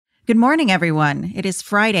Good morning, everyone. It is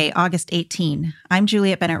Friday, August 18. I'm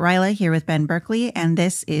Juliet Bennett-Rylah here with Ben Berkley, and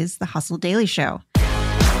this is the Hustle Daily Show.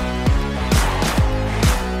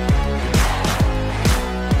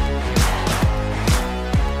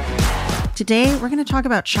 Today, we're going to talk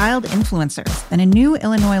about child influencers and a new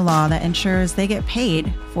Illinois law that ensures they get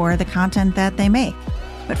paid for the content that they make.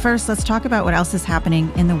 But first, let's talk about what else is happening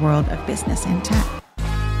in the world of business and tech.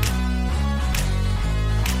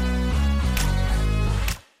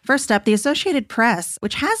 First up, the Associated Press,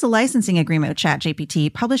 which has a licensing agreement with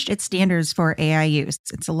ChatGPT, published its standards for AI use.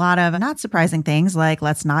 It's a lot of not surprising things like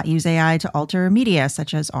let's not use AI to alter media,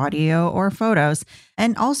 such as audio or photos,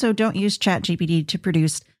 and also don't use ChatGPT to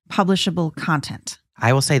produce publishable content.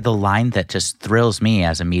 I will say the line that just thrills me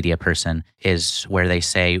as a media person is where they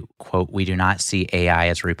say, quote, "We do not see AI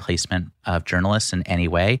as a replacement of journalists in any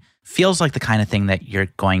way." Feels like the kind of thing that you're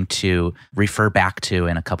going to refer back to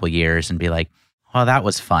in a couple years and be like, well, that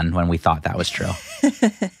was fun when we thought that was true.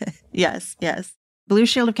 Yes. Blue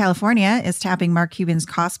Shield of California is tapping Mark Cuban's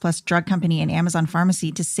Cost Plus drug company and Amazon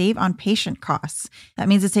Pharmacy to save on patient costs. That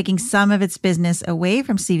means it's taking some of its business away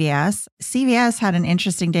from CVS. CVS had an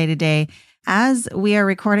interesting day today. As we are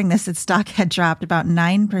recording this, its stock had dropped about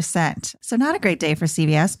 9%. So not a great day for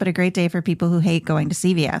CVS, but a great day for people who hate going to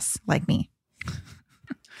CVS, like me.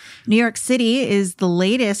 New York City is the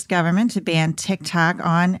latest government to ban TikTok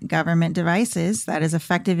on government devices. That is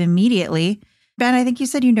effective immediately. Ben, I think you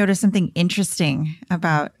said you noticed something interesting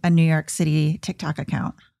about a New York City TikTok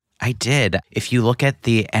account. I did. If you look at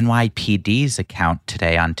the NYPD's account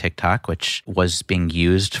today on TikTok, which was being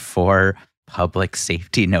used for public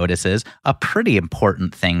safety notices, a pretty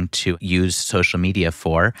important thing to use social media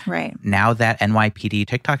for. Right. Now that NYPD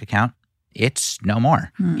TikTok account, it's no more.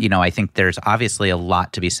 You know, I think there's obviously a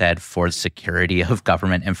lot to be said for the security of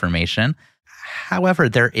government information. However,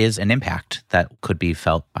 there is an impact that could be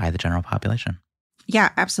felt by the general population.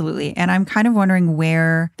 Yeah, absolutely. And I'm kind of wondering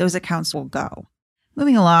where those accounts will go.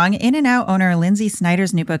 Moving along, In-N-Out owner Lindsay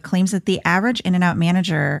Snyder's new book claims that the average In-N-Out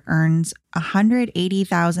manager earns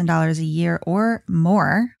 $180,000 a year or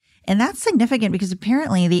more. And that's significant because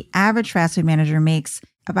apparently the average fast food manager makes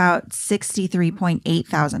about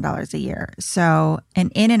 $63,800 a year. So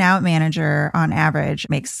an In-N-Out manager on average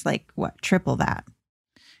makes triple that.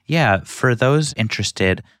 Yeah, for those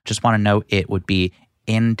interested, just want to note it would be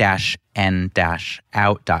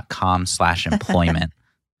in-out.com/employment.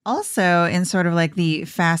 Also in sort of like the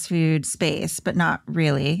fast food space, but not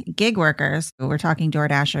really, gig workers, we're talking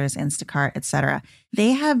DoorDashers, Instacart, etc.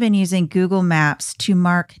 They have been using Google Maps to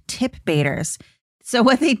mark tip baiters. So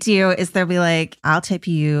what they do is they'll be like, I'll tip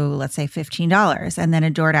you, let's say $15. And then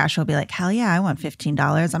a DoorDasher will be like, hell yeah, I want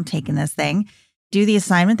 $15. I'm taking this thing. Do the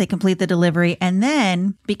assignment, they complete the delivery. And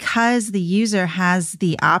then because the user has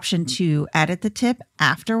the option to edit the tip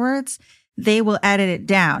afterwards, they will edit it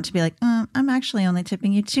down to be like, I'm actually only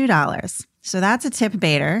tipping you $2. So that's a tip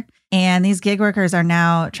baiter. And these gig workers are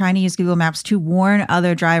now trying to use Google Maps to warn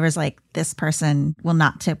other drivers like this person will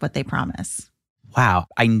not tip what they promise. Wow.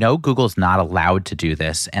 I know Google's not allowed to do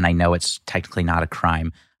this, and I know it's technically not a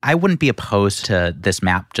crime. I wouldn't be opposed to this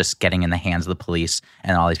map just getting in the hands of the police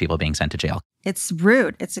and all these people being sent to jail. It's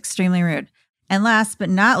rude. It's extremely rude. And last but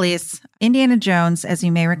not least, Indiana Jones, as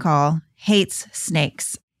you may recall, hates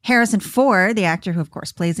snakes. Harrison Ford, the actor who, of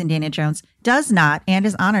course, plays Indiana Jones, does not and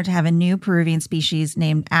is honored to have a new Peruvian species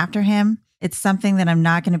named after him. It's something that I'm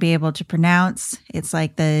not going to be able to pronounce. It's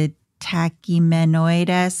like the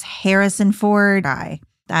Tachymenoides Harrison Ford guy.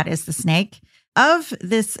 That is the snake. Of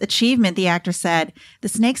this achievement, the actor said, "The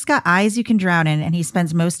snake's got eyes you can drown in, and he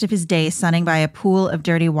spends most of his day sunning by a pool of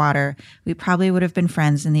dirty water. We probably would have been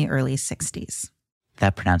friends in the early 60s.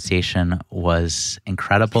 That pronunciation was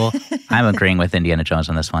incredible. I'm agreeing with Indiana Jones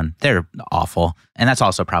on this one. They're awful. And that's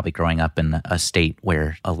also probably growing up in a state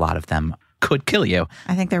where a lot of them could kill you.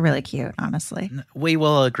 I think they're really cute, honestly. We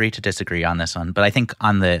will agree to disagree on this one. But I think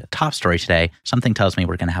on the top story today, something tells me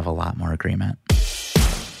we're going to have a lot more agreement.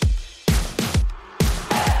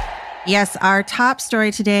 Yes, our top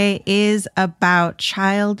story today is about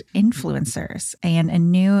child influencers and a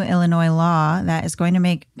new Illinois law that is going to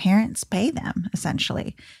make parents pay them,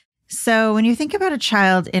 essentially. So when you think about a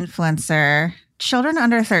child influencer, children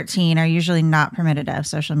under 13 are usually not permitted to have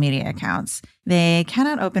social media accounts. They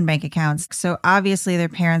cannot open bank accounts. So obviously their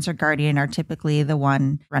parents or guardian are typically the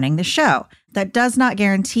one running the show. That does not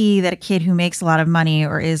guarantee that a kid who makes a lot of money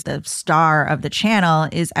or is the star of the channel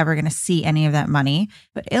is ever going to see any of that money.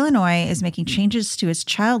 But Illinois is making changes to its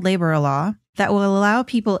child labor law that will allow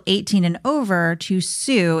people 18 and over to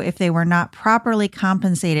sue if they were not properly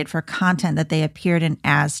compensated for content that they appeared in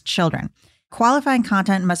as children. Qualifying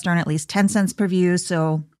content must earn at least 10 cents per view.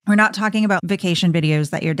 So We're not talking about vacation videos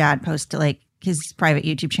that your dad posts to like his private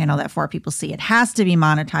YouTube channel that 4 people see. It has to be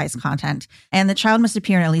monetized content. And the child must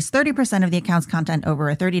appear in at least 30% of the account's content over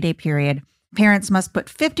a 30-day period. Parents must put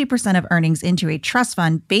 50% of earnings into a trust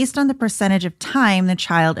fund based on the percentage of time the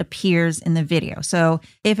child appears in the video. So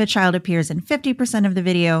if a child appears in 50% of the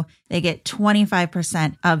video, they get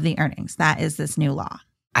 25% of the earnings. That is this new law.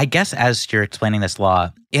 I guess as you're explaining this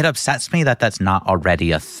law, it upsets me that that's not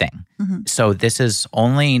already a thing. So this is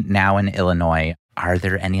only now in Illinois. Are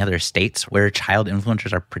there any other states where child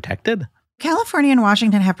influencers are protected? California and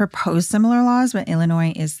Washington have proposed similar laws, but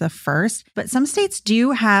Illinois is the first. But some states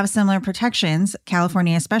do have similar protections,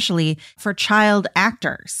 California especially, for child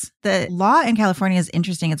actors. The law in California is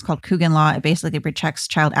interesting. It's called Coogan Law. It basically protects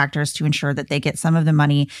child actors to ensure that they get some of the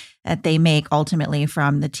money that they make ultimately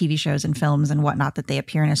from the TV shows and films and whatnot that they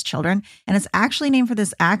appear in as children. And it's actually named for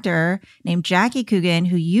this actor named Jackie Coogan,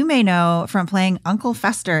 who you may know from playing Uncle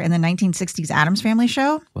Fester in the 1960s Addams Family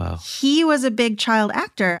show. Wow. He was a big child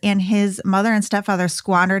actor, and his mother and stepfather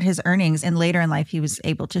squandered his earnings. And later in life, he was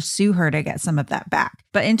able to sue her to get some of that back.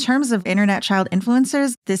 But in terms of internet child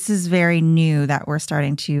influencers, this is very new that we're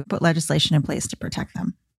starting to put legislation in place to protect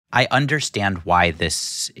them. I understand why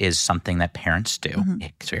this is something that parents do.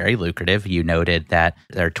 It's very lucrative. You noted that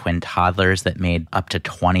there are twin toddlers that made up to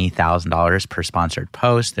 $20,000 per sponsored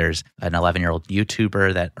post. There's an 11-year-old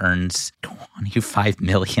YouTuber that earns $25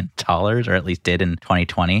 million, or at least did in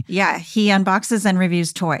 2020. Yeah, he unboxes and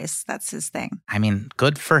reviews toys. That's his thing. I mean,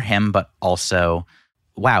 good for him, but also,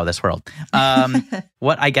 wow, this world.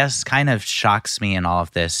 What I guess kind of shocks me in all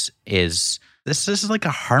of this is this is like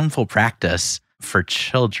a harmful practice for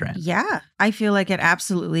children. Yeah, I feel like it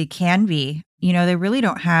absolutely can be. You know, they really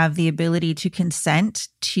don't have the ability to consent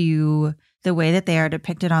to the way that they are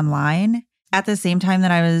depicted online. At the same time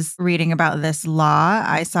that I was reading about this law,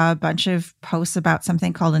 I saw a bunch of posts about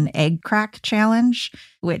something called an egg crack challenge,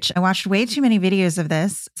 which I watched way too many videos of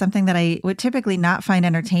this, something that I would typically not find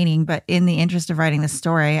entertaining. But in the interest of writing this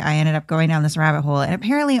story, I ended up going down this rabbit hole. And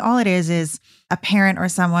apparently all it is a parent or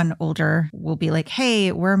someone older will be like,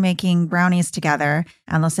 hey, we're making brownies together.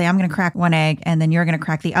 And they'll say, I'm going to crack one egg and then you're going to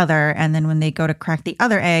crack the other. And then when they go to crack the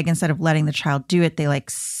other egg, instead of letting the child do it, they like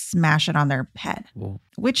smash it on their head,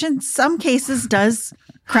 which in some cases does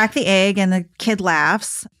crack the egg and the kid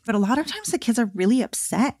laughs. But a lot of times the kids are really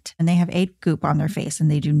upset and they have egg goop on their face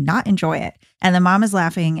and they do not enjoy it. And the mom is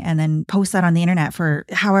laughing and then posts that on the internet for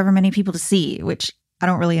however many people to see, which I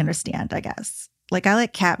don't really understand, I guess. Like, I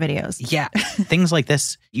like cat videos. Yeah. Things like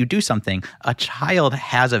this, you do something, a child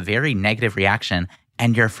has a very negative reaction,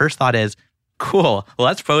 and your first thought is, cool,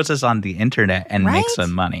 let's post this on the internet and make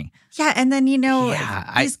some money. Yeah. And then,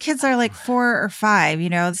 these kids are like 4 or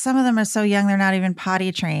 5, some of them are so young, they're not even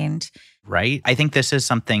potty trained. Right. I think this is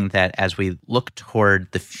something that as we look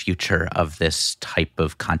toward the future of this type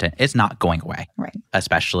of content, it's not going away. Right.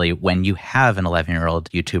 Especially when you have an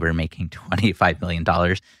 11-year-old YouTuber making $25 million.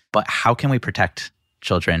 But how can we protect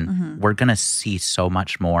children? We're going to see so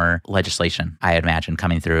much more legislation, I imagine,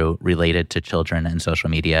 coming through related to children and social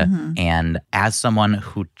media. And as someone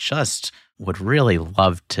who just would really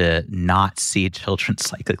love to not see children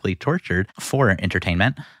psychically tortured for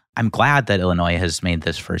entertainment, I'm glad that Illinois has made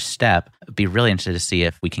this first step. I'd be really interested to see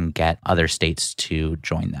if we can get other states to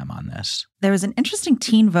join them on this. There was an interesting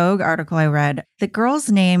Teen Vogue article I read. The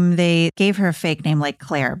girl's name, they gave her a fake name like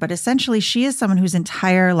Claire, but essentially she is someone whose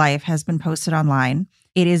entire life has been posted online.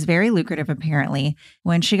 It is very lucrative, apparently.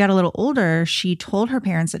 When she got a little older, she told her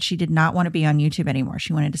parents that she did not want to be on YouTube anymore.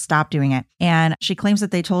 She wanted to stop doing it. And she claims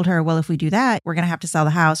that they told her, well, if we do that, we're going to have to sell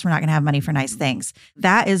the house. We're not going to have money for nice things.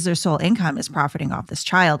 That is their sole income, is profiting off this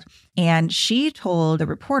child. And she told the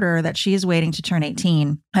reporter that she is waiting to turn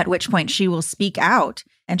 18, at which point she will speak out.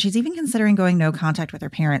 And she's even considering going no contact with her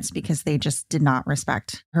parents because they just did not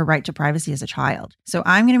respect her right to privacy as a child. So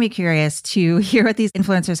I'm going to be curious to hear what these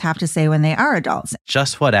influencers have to say when they are adults.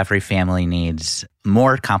 Just what every family needs.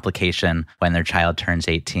 More complication when their child turns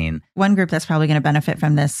 18. One group that's probably going to benefit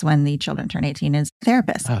from this when the children turn 18 is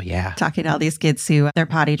therapists. Oh, yeah. Talking to all these kids who their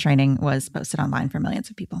potty training was posted online for millions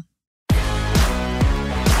of people.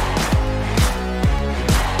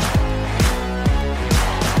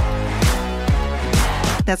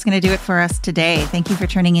 That's going to do it for us today. Thank you for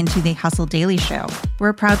tuning into the Hustle Daily Show. We're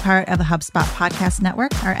a proud part of the HubSpot Podcast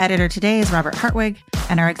Network. Our editor today is Robert Hartwig,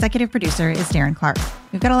 and our executive producer is Darren Clark.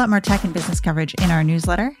 We've got a lot more tech and business coverage in our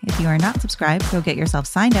newsletter. If you are not subscribed, go get yourself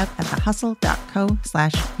signed up at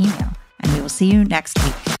thehustle.co/email. And we will see you next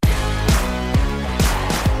week.